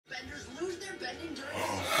Huh?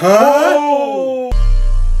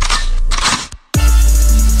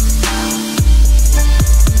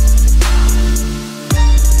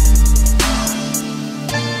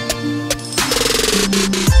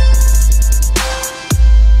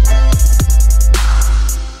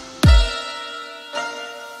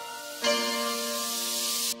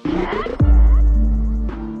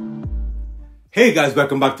 Hey guys,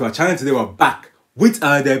 welcome back to our channel. Today we're back with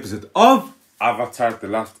another episode of Avatar: The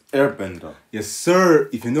Last Airbender. Yes sir,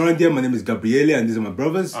 if you're not on there, my name is Gabriele and these are my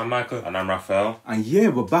brothers. I'm Michael. And I'm Raphael. And yeah,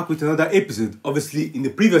 we're back with another episode. Obviously, in the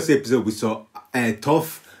previous episode we saw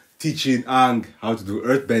Toph teaching Aang how to do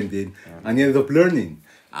earthbending, and he ended up learning.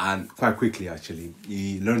 And quite quickly actually,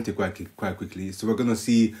 he learned it quite quickly. So we're gonna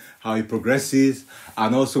see how he progresses.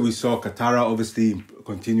 And also we saw Katara obviously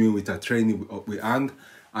continuing with her training with Aang.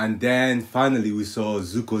 And then finally we saw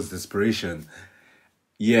Zuko's desperation.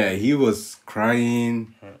 Yeah, he was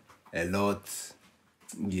crying a lot.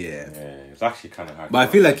 Yeah, it's actually kind of hard. But I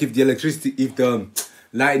feel like if the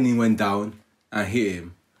lightning went down and hit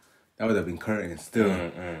him, that would have been current still.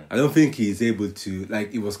 I don't think he's able to,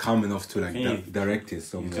 like, it was calm enough to like direct it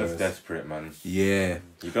somewhere. He's just desperate, man. Yeah.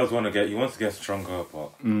 He wants to get stronger,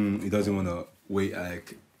 but he doesn't want to wait,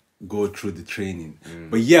 like, go through the training.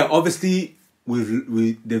 But yeah, obviously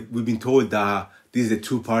we've been told that this is a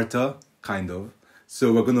two-parter, kind of.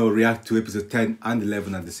 So we're going to react to episode 10 and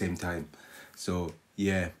 11 at the same time. So,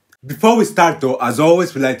 yeah. Before we start though, as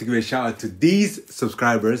always, we'd like to give a shout out to these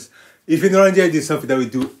subscribers. If you're not enjoying this, something that we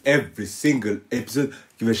do every single episode,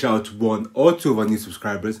 give a shout out to one or two of our new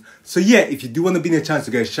subscribers. So yeah, if you do want to be in a chance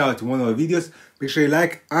to get a shout out to one of our videos, make sure you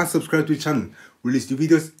like and subscribe to the channel. We release new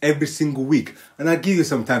videos every single week, and I'll give you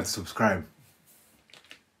some time to subscribe.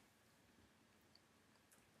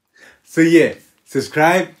 So yeah,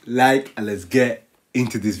 subscribe, like, and let's get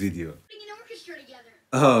into this video.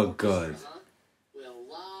 Oh god.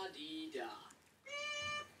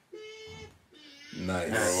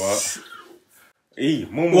 Nice.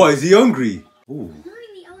 What, is he hungry? Ooh. I'm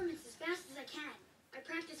learning the elements as fast as I can. I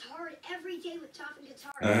practice hard every day with Toph and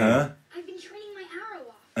Katara. I've been training my arrow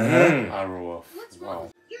off. Arrow off. What's wrong?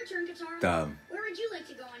 Your turn, Katara. Damn. Where would you like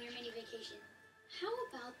to go on your mini vacation? How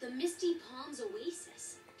about the Misty Palms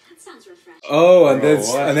Oasis? That sounds refreshing. Oh, and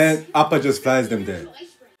then Appa just flies them there. And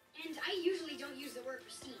I usually don't use the word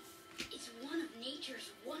pristine. It's one of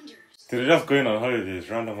nature's wonders. So they're just going on holidays,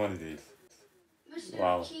 random holidays. Must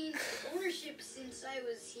have changed ownership since I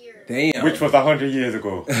was here. Damn. Which was 100 years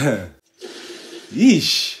ago.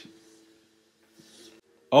 Yeesh.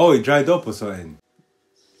 Oh, it dried up or something.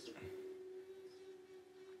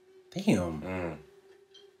 Damn. Damn.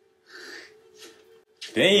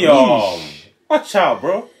 Yeesh. Watch out,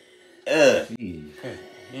 bro. Hey, he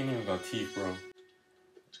ain't even got teeth, bro.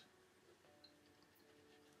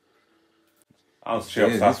 I was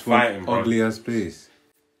straight up start fighting, bro. Ugly ass place.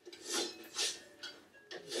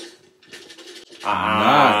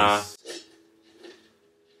 Nice.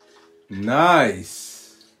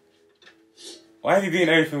 Nice. Why is he doing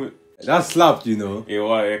everything with... That slapped, you know.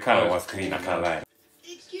 It kind of was clean, I can't lie.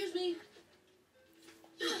 Excuse me.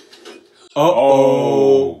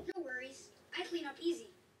 Oh. No worries. I clean up easy.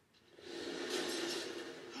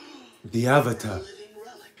 The Avatar.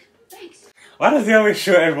 Thanks. Why does he always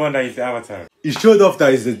show everyone that he's the Avatar? He showed off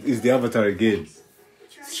that is the Avatar again.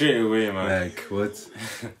 Straight away, man. Like, what?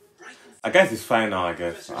 I guess it's fine now, I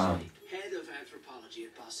guess. Head of anthropology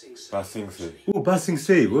at Ba Sing Se. Ba Sing Se. Oh, Ba Sing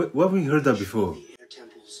Se. What have we heard that before? The air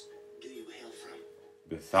temples do you hail from?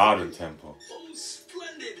 The Southern Temple. Oh,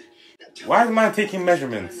 splendid! Now, tell Why is me, man taking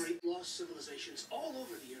measurements? lost civilizations all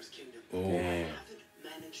over the Earth Kingdom. Oh. Yeah. Haven't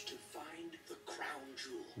managed to find the crown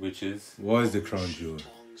jewel. Which is? What is the crown jewel?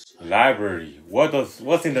 Library.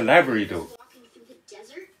 What's in the library though? Walking through the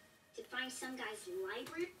desert to find some guy's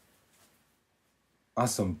library.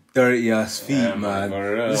 That's some dirty ass feet, Yeah, man.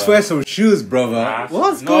 man. Just wear some shoes, brother.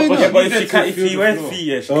 What's going on? But if she wears feet,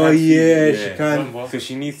 yeah, she can't she can. So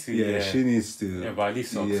she needs to. Yeah, she needs to. Yeah, but at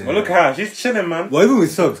least socks. Yeah. But look at her, she's chilling, man. Well, even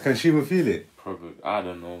with socks, can she even feel it? Probably. I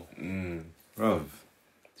don't know. Bruv.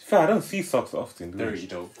 Fair, I don't see socks often. Dirty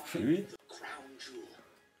though. Really? The crown jewel.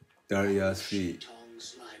 Dirty ass feet.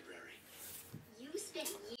 Tong's library. You spent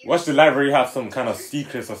years. Watch the library have some kind of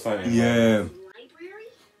secrets or something. Yeah. Library?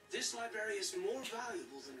 This library is more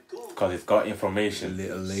valuable than gold. Because it's got The information.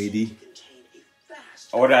 little lady. Contain a vast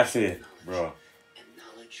Oh, what did I say, bro? and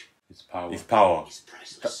knowledge It's power. It's power. is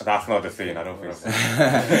priceless. That's not the saying, I don't think so.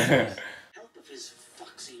 Help of his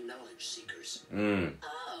foxy knowledge seekers.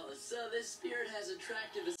 Oh, so this spirit has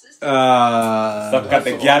attractive assistants. Suck at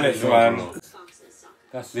the gallets, man. Foxes,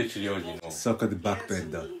 sokka. That's literally all you know. Suck at the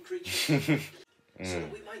backbender. Little creature. so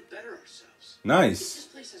that we might better ourselves. Nice. This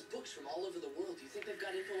place has books from all over the world. Do you think they've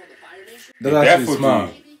got info on the Fire Nation? That's actually smart.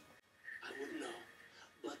 Maybe. I wouldn't know.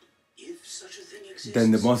 But if such a thing exists,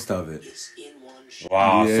 Then they must have it. it's in one shot.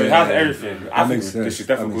 Wow, so it has everything. I think makes they sense. should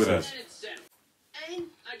definitely go That there. makes And it's Zen. And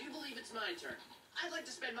I do believe it's my turn. I'd like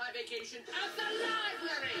to spend my vacation at the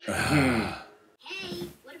library. Hey,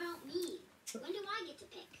 what about me? When do I get to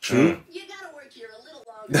pick? True. You gotta work here a little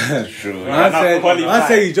longer. True. I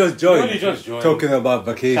say you just joined. You only just joined. Talking about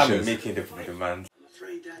Can't be vacations. making the demands. I'm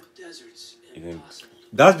afraid that desert's You didn't- impossible.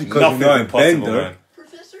 That's because Nothing's you're not a impossible, bender. man.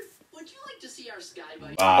 Professor, would you like to see our sky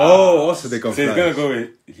bike? Wow. Oh, also they can So he's fly. gonna go with.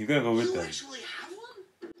 He's gonna go with You them. actually have one?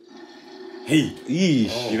 Hey. Yeesh.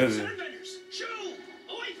 He doesn't. Sandbenders, shoo!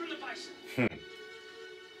 Away from the bison.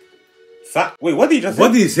 Wait, what did you just say?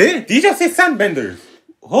 What did you say? Did you just say sandbenders?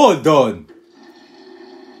 Hold on.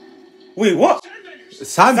 Wait, what? Sandbenders.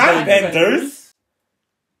 Sandbenders. Sandbenders?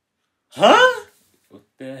 Huh? What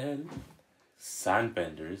the hell?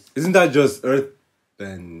 Sandbenders? Isn't that just earth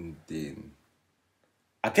bending?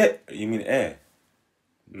 I get. You mean air?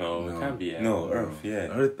 No, it can't be air. No, earth. Yeah.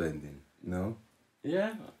 Earth bending. No.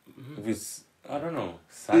 Yeah. If it's, I don't know.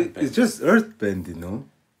 It's just earth bending, no?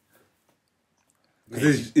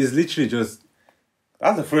 'Cause it's literally just.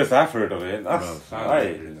 That's the first I've heard of it. That's Bro,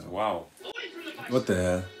 right. Wow. Away from the bison. What the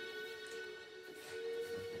hell?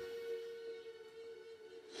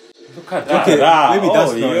 Look at that. Okay, maybe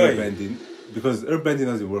that's not yeah. earth bending. Because earth bending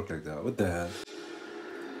doesn't work like that. What the hell?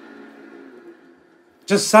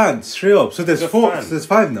 Just sand, straight up. So there's Just 4. sand. So there's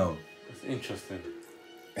 5 now. That's interesting.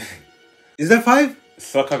 Is there 5?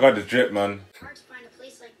 Sokka got the drip, man. Hard to find a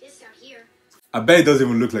place like this out here. I bet it doesn't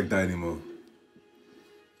even look like that anymore.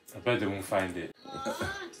 I bet they won't find it. Does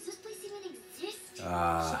this place even exist?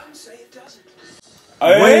 Ah. Some say it doesn't.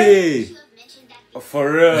 Way! You have mentioned that before.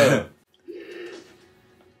 For real.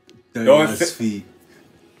 Dirty Don't ass say- feet.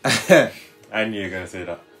 I knew you were gonna say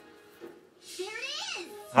that. There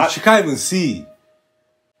it is! She can't even see.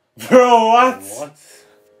 Bro, what? That's what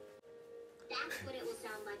it will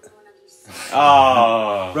sound like when one of you says.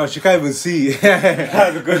 Ah. Bro, she can't even see.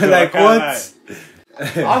 That's a good one, I Like can't what? lie.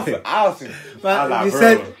 I was But you bro.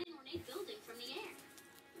 said- An ornate building from the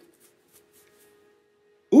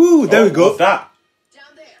air. Ooh, there we go. What's that? Down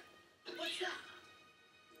there. What's that?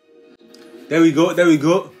 There we go. There we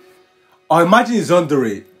go. Oh, imagine it's under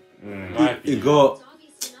it. Might be. It got. It's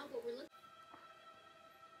obviously not what we're looking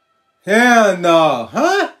Hell no. Huh? The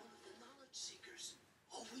knowledge seekers.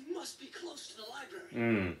 Oh, we must be close to the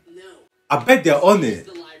library. No. I bet they're on It's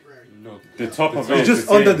it. the library. No, the top of it It's is just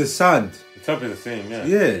the under same. the sand. The top is the same, yeah.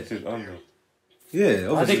 Yeah. It's just under. Yeah,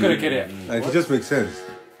 obviously. Are they gonna get it? Like, it just makes sense.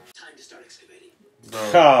 Time to start excavating.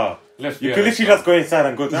 Ah, Let's be you can honest, literally just go inside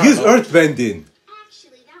and go down. Use no? earth bending.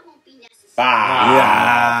 Actually, that won't be necessary.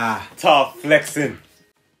 Ah, Yeah. tough flexing. And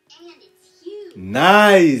it's huge.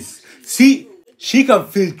 Nice. See, she can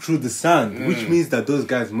feel through the sand, which means that those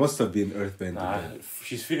guys must have been earth bending. Nah,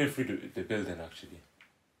 she's feeling through the building actually.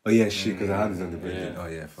 Oh yeah, shit, because her hand is on the building. Yeah. Oh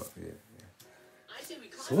yeah, fuck yeah. I say we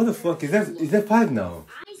So what the fuck is that? Is that 5 now?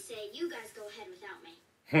 I say you guys go ahead without me.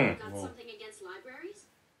 Got something against libraries?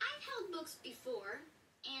 I've held books before,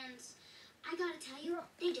 and I gotta tell you,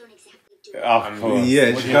 they don't exactly do it. Of course. Yeah,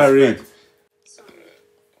 What she do you can't read. expect? So,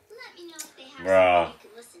 let me know if they have Bruh. something you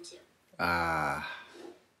can listen to. Ah.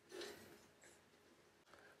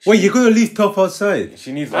 Wait, you're gonna leave Toph outside?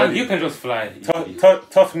 She needs Man, audio. you can just fly.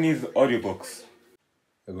 Tough needs audiobooks.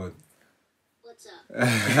 Oh, God. What's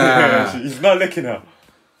up? He's not looking at.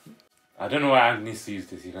 I don't know why Ang needs to use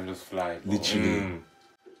this. He can just fly. but- Literally. Mm. You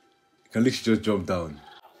can literally just jump down.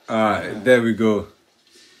 Alright, there we go.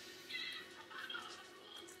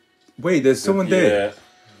 Wait, there's someone there. Yeah.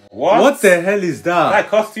 What? What the hell is that? That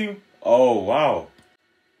costume? Oh, wow.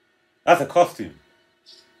 That's a costume.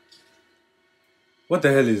 What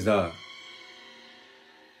the hell is that?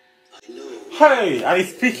 I know. Hey, and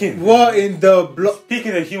he's speaking. What in the block?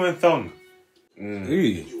 Speaking the human tongue.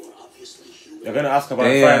 Hey. You are obviously human. They're gonna ask about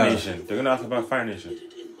Damn. Fire Nation. They're gonna ask about Fire Nation.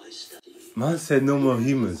 In my study, Man said no more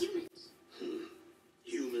humans.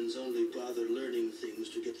 humans only bother learning things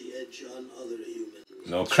to get the edge on other humans.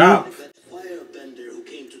 No crap. That firebender who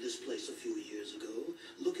came to this place a few years ago,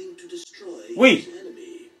 looking to destroy Wait. his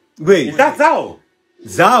enemy. Wait, Is that Zhao?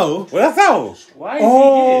 Zhao? Well, that's Zhao. Why is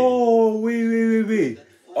Oh, wait.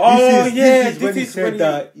 Oh, This yeah. is when he said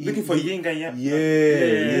that. Looking for Ying and Yang. Yeah, he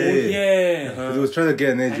here? yeah. Yeah. 'Cause he was trying to get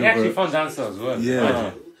an edge And he actually over. found the answer as well. Yeah.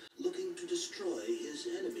 Imagine. Looking to destroy his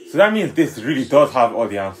enemy. So that means this really does have all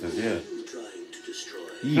the answers, yeah. Trying to destroy.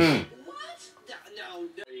 Yeesh. What? No.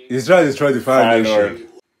 He's trying to destroy the Fire Fire Nation. Lord.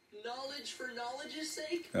 Knowledge for knowledge's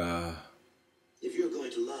sake? Ah. If you're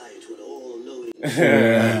going to lie to an all-knowing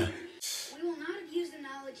Yeah. We will not abuse the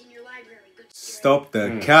knowledge in your library, good spirit. Stop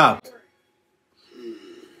the cap.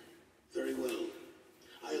 Very well.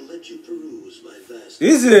 I'll let you peruse my vast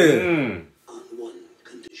Is it? on one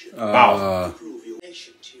condition. Ah. Prove your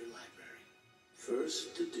connection to your library.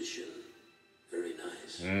 First edition. Very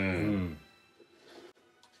nice.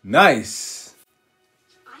 Nice.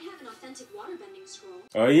 I have an authentic waterbending scroll.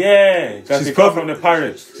 Oh yeah, that's She's the call probably- from the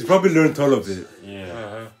pirates. She's probably learned all of it.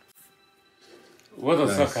 Yeah. What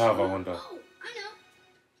does Nice. sokka have, I wonder? Oh, I know.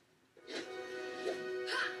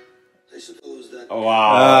 I suppose that Oh,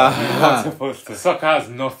 wow. Ah. Not supposed to. Sokka has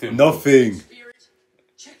nothing. Nothing. Spirit,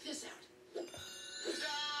 check this out.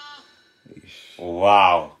 Ta-da!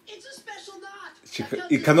 Wow. It's a special knot. She, That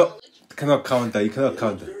counts you as cannot knowledge. count that. You cannot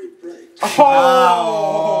count that. very bright.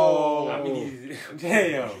 Oh. I mean,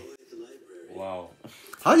 Damn. The library. wow.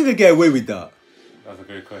 How did they get away with that? That's a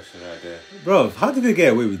great question right there. Bro, how did they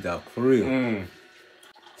get away with that? For real?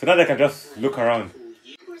 So now they can just look around. Of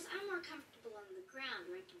course, I'm more comfortable on the ground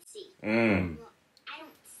where I can see. Mm. Well, I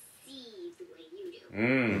don't see the way you do.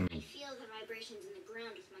 Mm. I feel the vibrations in the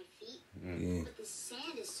ground with my feet. Yeah. But the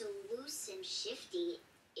sand is so loose and shifty,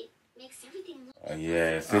 it makes everything look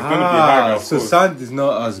Yeah, so it's gonna be harder, of So course. sand is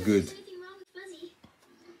not as good. There's anything wrong with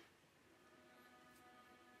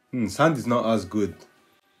Fuzzy. Sand is not as good.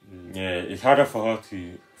 Yeah, it's harder for her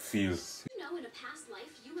to feel. You know, in a past life,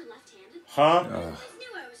 you were left-handed. Huh? I always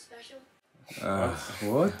knew I was special.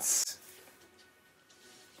 What?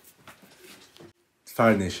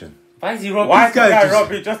 Fire Nation. Why is he rubbing? Why is This guy the guy just-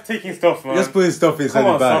 Robbie just taking stuff, man? Just putting stuff inside Come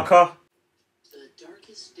on, the bag. soccer. The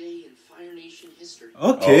darkest day in Fire Nation history.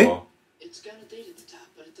 Okay. Oh. It's got a date at the top,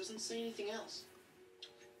 but it doesn't say anything else.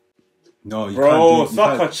 No, you Bro, can't do you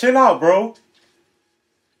soccer, can't- chill out, bro.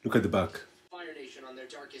 Look at the back. Fire Nation on their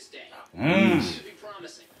darkest day. Mm. Should be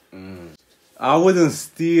promising. I wouldn't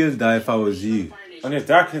steal that if I was you. Fire Nation. On your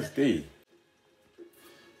darkest day.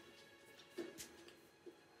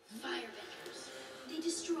 Firebenders. They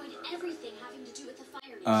destroyed everything having to do with the Fire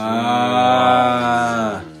Nation.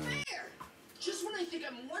 Ah. Fair. Just when I think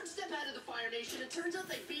I'm one step ahead of the Fire Nation, it turns out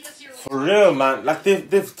they beat us here. For real, man. Like,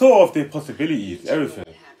 they've thought of the possibilities, everything.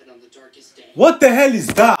 What happened on the darkest day? What the hell is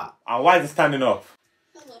that? And why is it standing up?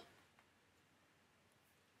 Hello.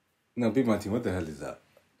 No, Big Marty, what the hell is that?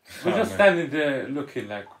 We're just standing there looking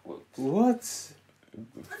like, what? What?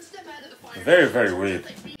 One step ahead of the Fire Very, Nation. very Turns out weird.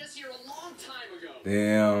 They beat us here a long time ago.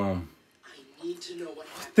 Damn. I need to know what What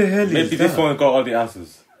happened. the hell is Maybe that? this one got all the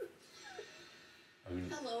answers.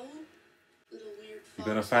 Hello, little weird. You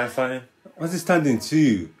gonna fox find guy. something? What's it standing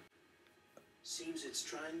to? Seems it's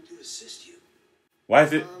trying to assist you. Why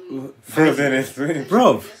is it frozen in swing?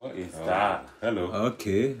 Bro. What is that? Hello.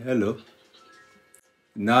 Okay, hello. Oh,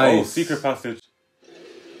 Nice. secret passage.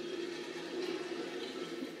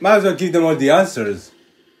 Might as well give them all the answers.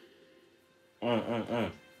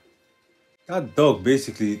 That dog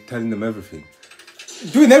basically telling them everything.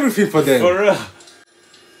 Doing everything for them. For real.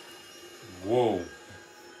 Whoa.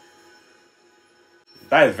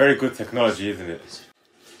 That is very good technology, isn't it?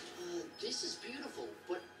 This is beautiful,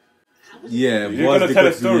 but how is Yeah, You're what's gonna the tell a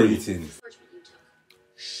good story. editing? Encouragement you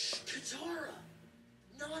took. Katara?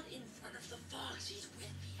 Not in front of the fox. He's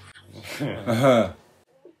with the owl.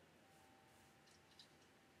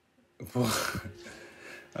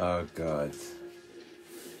 Oh god.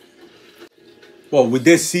 Well, would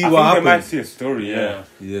they see I what think they might happened? see a story, yeah.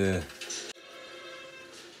 Yeah.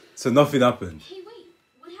 So nothing happened. Hey, wait.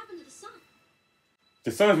 What happened to the sun?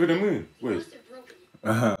 The sun is with the moon. You Wait. must have broken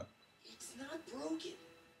it. It's not broken.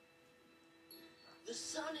 The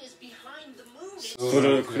sun is behind the moon. It's, So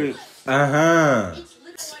the eclipse. Uh-huh. it's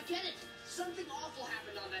literal. Oh, I get it. Something awful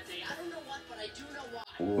happened on that day. I don't know what, but I do know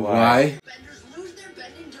why. Why? Benders lose their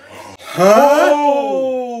bending during the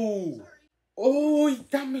Oh! Oh,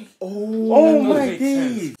 damn it. Oh, That my doesn't make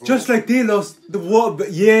sense, days. bro. Just like they lost the war.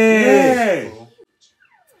 Yeah. Yeah.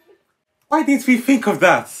 Why didn't we think of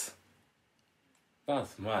that?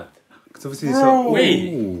 That's mad. 'Cause obviously Bro.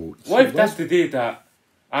 Wait. Oh, What if that's the day that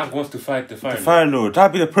Aang wants to fight the Fire The Lord? Fire Lord.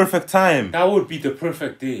 That'd be the perfect time. That would be the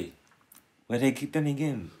perfect day. Where they keep them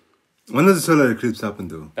again. When does the solar eclipse happen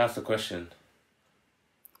though? That's the question.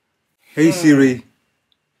 Hey Siri.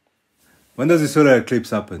 When does the solar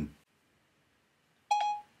eclipse happen?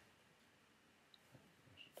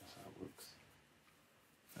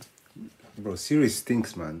 Bro, Siri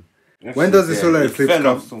stinks, man. When does the solar It eclipse fell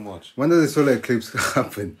come? off so much. When does the solar eclipse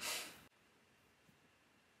happen?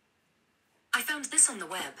 I found this on the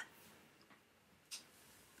web.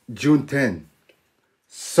 June 10.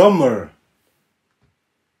 Summer.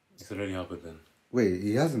 It's already happened then. Wait,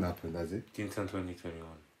 it hasn't happened, has it? June 10, 2021.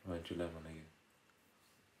 Or July 1 again.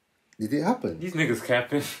 Did it happen? These niggas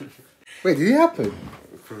capping. Wait, did it happen?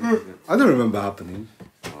 I don't remember happening.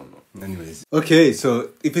 Anyways. Okay, so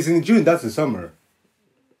if it's in June, that's the summer.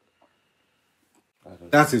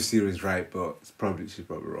 That's if Siri's right, but she's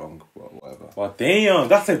probably wrong. But whatever. Well, damn,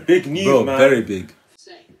 that's a big news, Bro, man. very big.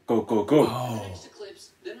 Go. Oh. Next eclipse,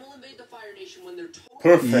 then we'll invade the Fire Nation when they're totally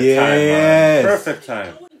Perfect time, Yes. man. Perfect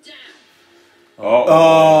time. going down.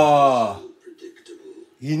 Oh, Predictable.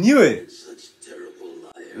 he knew it. Such terrible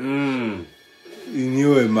liar. He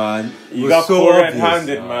knew it, man. It You was got so caught obvious.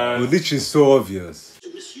 red-handed, It man. was literally so obvious.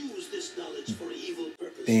 To misuse this knowledge for evil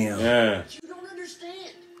purposes. Damn. Yeah, You don't understand.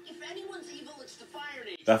 If anyone's evil, it's the Fire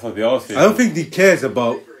Nation. that's what they all say. I don't think he cares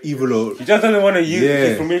about evil or... He just doesn't want to use Yeah.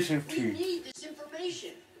 the information We to. need this information.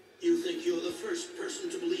 You think you're the first person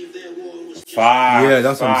to believe their war was just... Facts, Yeah,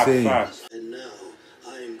 that's what I'm facts, saying. facts. And now,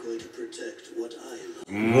 I am going to protect what I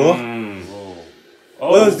love. What? Oh,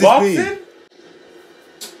 What does this boxing? mean?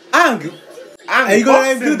 Ang! Are you gonna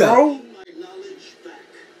let him do that? Bro? My knowledge back.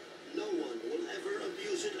 No one will ever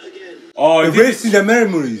abuse it again. Oh, Erasing the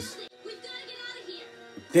memories. We've got to get out of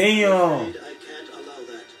here. damn. I can't allow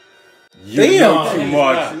that. You know Damn. too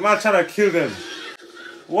much. You might trying to kill them.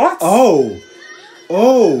 What? Oh. No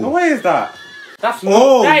Oh. way is that? That's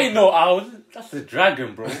Oh. that ain't no owl. That's the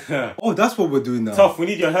dragon, bro. Oh, that's what we're doing now. Tough, we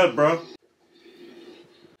need your help, bro.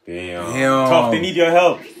 Damn. Damn. Tough, they need your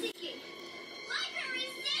help.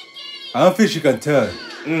 I don't think she can tell.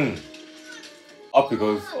 Up he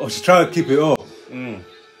goes. Oh, she's trying to keep it up.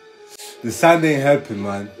 The sand ain't helping,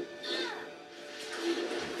 man.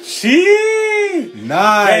 She.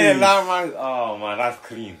 Nice. Oh man, that's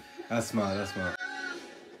clean. That's smart, that's smart.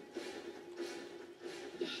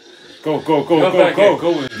 Go. Get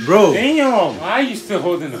going. Bro, Damn. Why are you still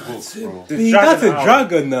holding the book, bro? The that's a dragon out.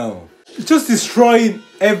 dragon now. It's just destroying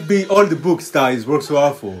all the books that he's worked so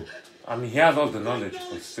hard for. I mean, he has all the knowledge,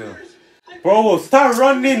 but still. Bro, start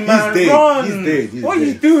running, man. dead. Run. He's dead. He's what are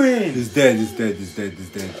you dead. doing? He's dead.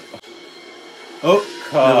 Oh,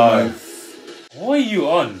 never God. mind. What are you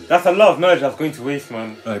on? That's a lot of knowledge that's going to waste,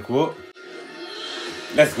 man. Like what?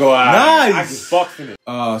 Let's go. Nice. I'm just boxing it.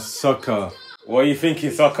 Sokka. What are you thinking,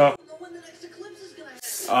 soccer? Know when the next eclipse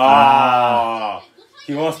is gonna happen.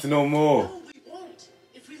 He wants to know more. No, we won't.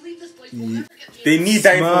 If we leave this place, we'll never get the They need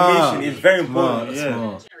that Smart. information. It's very important.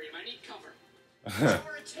 Smart. Terry, I need cover.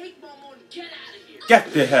 Whatever it take, Momo, and get out of here.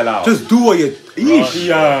 Get the hell out. Just do what you... Eesh.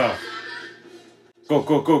 Yeah. Go.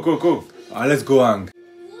 Alright, let's go, Ang.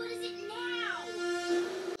 What is it now?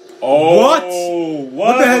 Oh, What?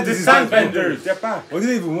 What the hell The is this? Sandbenders. Get back. What do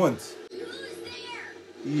they even want? Who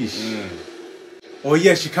is there? Eesh. Oh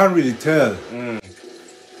yeah, she can't really tell.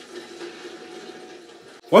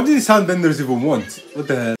 What did the Sandbenders even want? What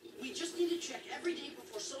the hell? We just need to check every day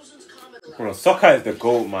before Sozan's comet arrives. Bro, Sokka is the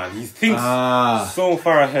GOAT, man. He thinks so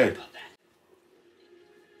far ahead.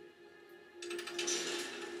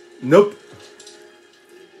 Nope.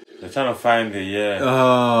 They're trying to find it, yeah.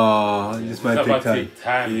 This might It's take about to time. take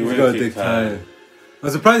time. You It's will gonna take take time. I'm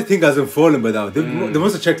surprised the thing hasn't fallen by now. They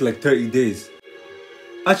must have checked like 30 days.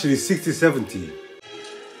 Actually, 60, 70.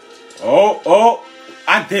 Oh,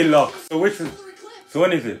 and they lock. So which is? Another eclipse. So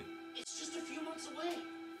when is it? It's just a few months away.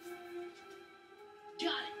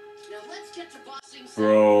 Got it. Now let's get to bossing.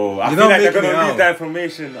 Bro, I You're feel not like they're making gonna it lose out. that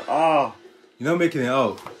information. You're not making it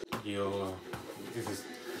out. Yo, this is.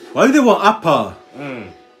 Why do they want APPA?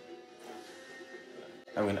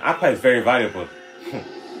 I mean, APPA is very valuable.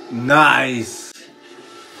 Nice.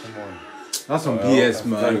 Come on. That's some Well, BS, There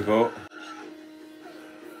we man. go.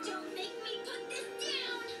 Don't make me put this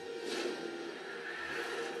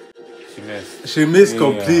down. She missed. She missed Yeah.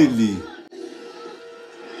 completely.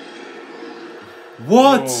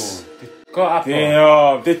 What? Oh, Go up.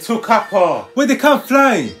 damn, they took APPA. Wait, they can't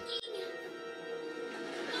fly.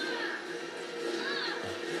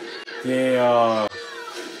 Damn.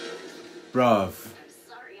 Bruv.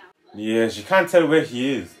 Sorry, Alpha. Yeah, she can't tell where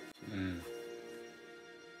he is.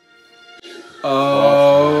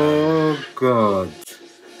 Oh, God.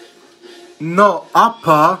 No,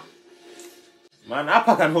 APPA. Man,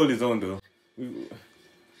 APPA can hold his own though.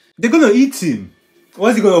 They're gonna eat him.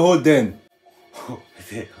 What's he gonna hold then?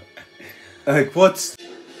 Like, what?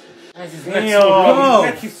 Why is his Damn, neck so long?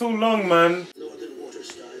 his neck is so long, man. Northern water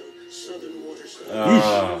style, southern water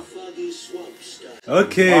style, foggy swamp style.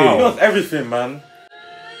 Okay. He knows everything, man.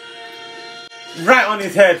 Right on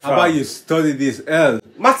his head, How about you study this L?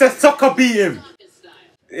 Master Sokka beat him.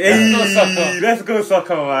 Hey, Let's go, Sokka. let's go,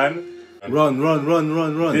 Sokka, man.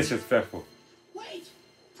 Run. Disrespectful. Wait,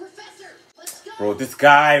 Professor, let's go. Bro, this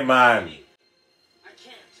guy, man. I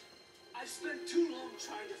can't. I've spent too long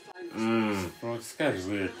trying to find this. Bro, this guy's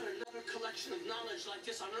weird. Not another collection of knowledge like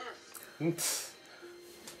this on Earth.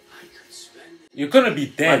 You're gonna be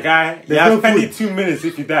My dead. guy, you There's have no spending food. 2 minutes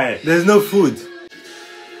if you die. There's no food.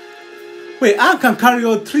 Wait, I can carry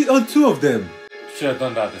all two of them. Should have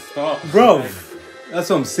done that at the start. Bro, that's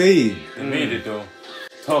what I'm saying. They made it though.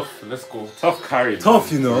 Tough, let's go. Tough carry.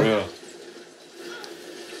 Tough, you know. For real.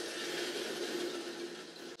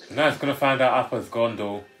 Now it's gonna find out Appa's gone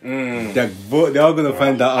though. They're all gonna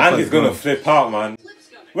find out. And he's gonna flip out, man. Flip's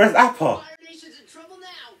coming. Where's Appa? Fire Nation's in trouble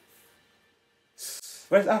now.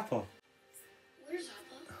 Where's Appa? Where's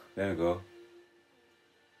Appa? There we go.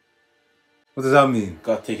 What does that mean?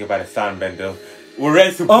 Got taken by the Sandbender. We're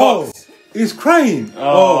ready to Oh, box. he's crying.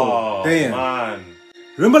 Oh, damn. Man.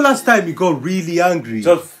 Remember last time he got really angry?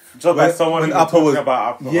 Just by someone when who Appa talking was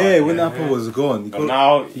about Appa. yeah, man. when Appa was gone, But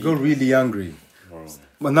now he got really angry.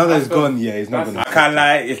 But now that he's gone, yeah, he's not gonna. I can't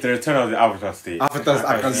lie, it's the return of the Avatar state. Avatar,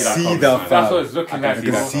 I can see coming, that. man. That's what it's looking I like.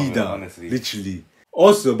 can bro. see that, honestly. literally.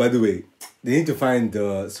 Also, by the way, they need to find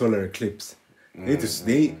the solar eclipse. They need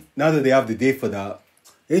to. Now that they have the day for that,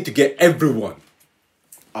 they need to get everyone.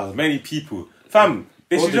 As many people. Fam,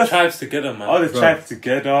 they All should the just tribes together, man. all the Bro. tribes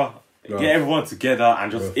together, Bro. get everyone together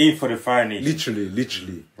and just aim for the Fire Nation.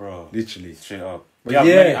 Literally, Bro. literally. Straight up. But We have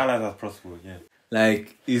yeah. many allies as possible, yeah.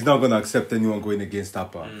 Like, he's not gonna accept anyone going against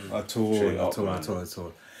Appa at all, Straight up, at all, man. at all, at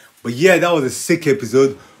all. But yeah, that was a sick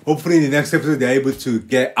episode. Hopefully, in the next episode, they're able to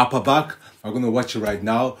get Appa back. I'm gonna watch it right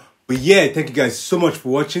now. But yeah, thank you guys so much for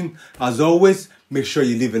watching. As always, make sure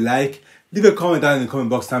you leave a like, leave a comment down in the comment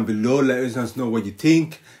box down below. Let us know what you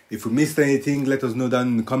think. If we missed anything, let us know down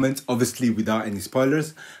in the comments. Obviously, without any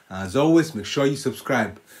spoilers. And as always, make sure you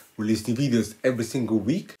subscribe. We release new videos every single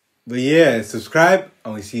week. But yeah, subscribe,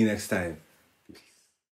 and we'll see you next time.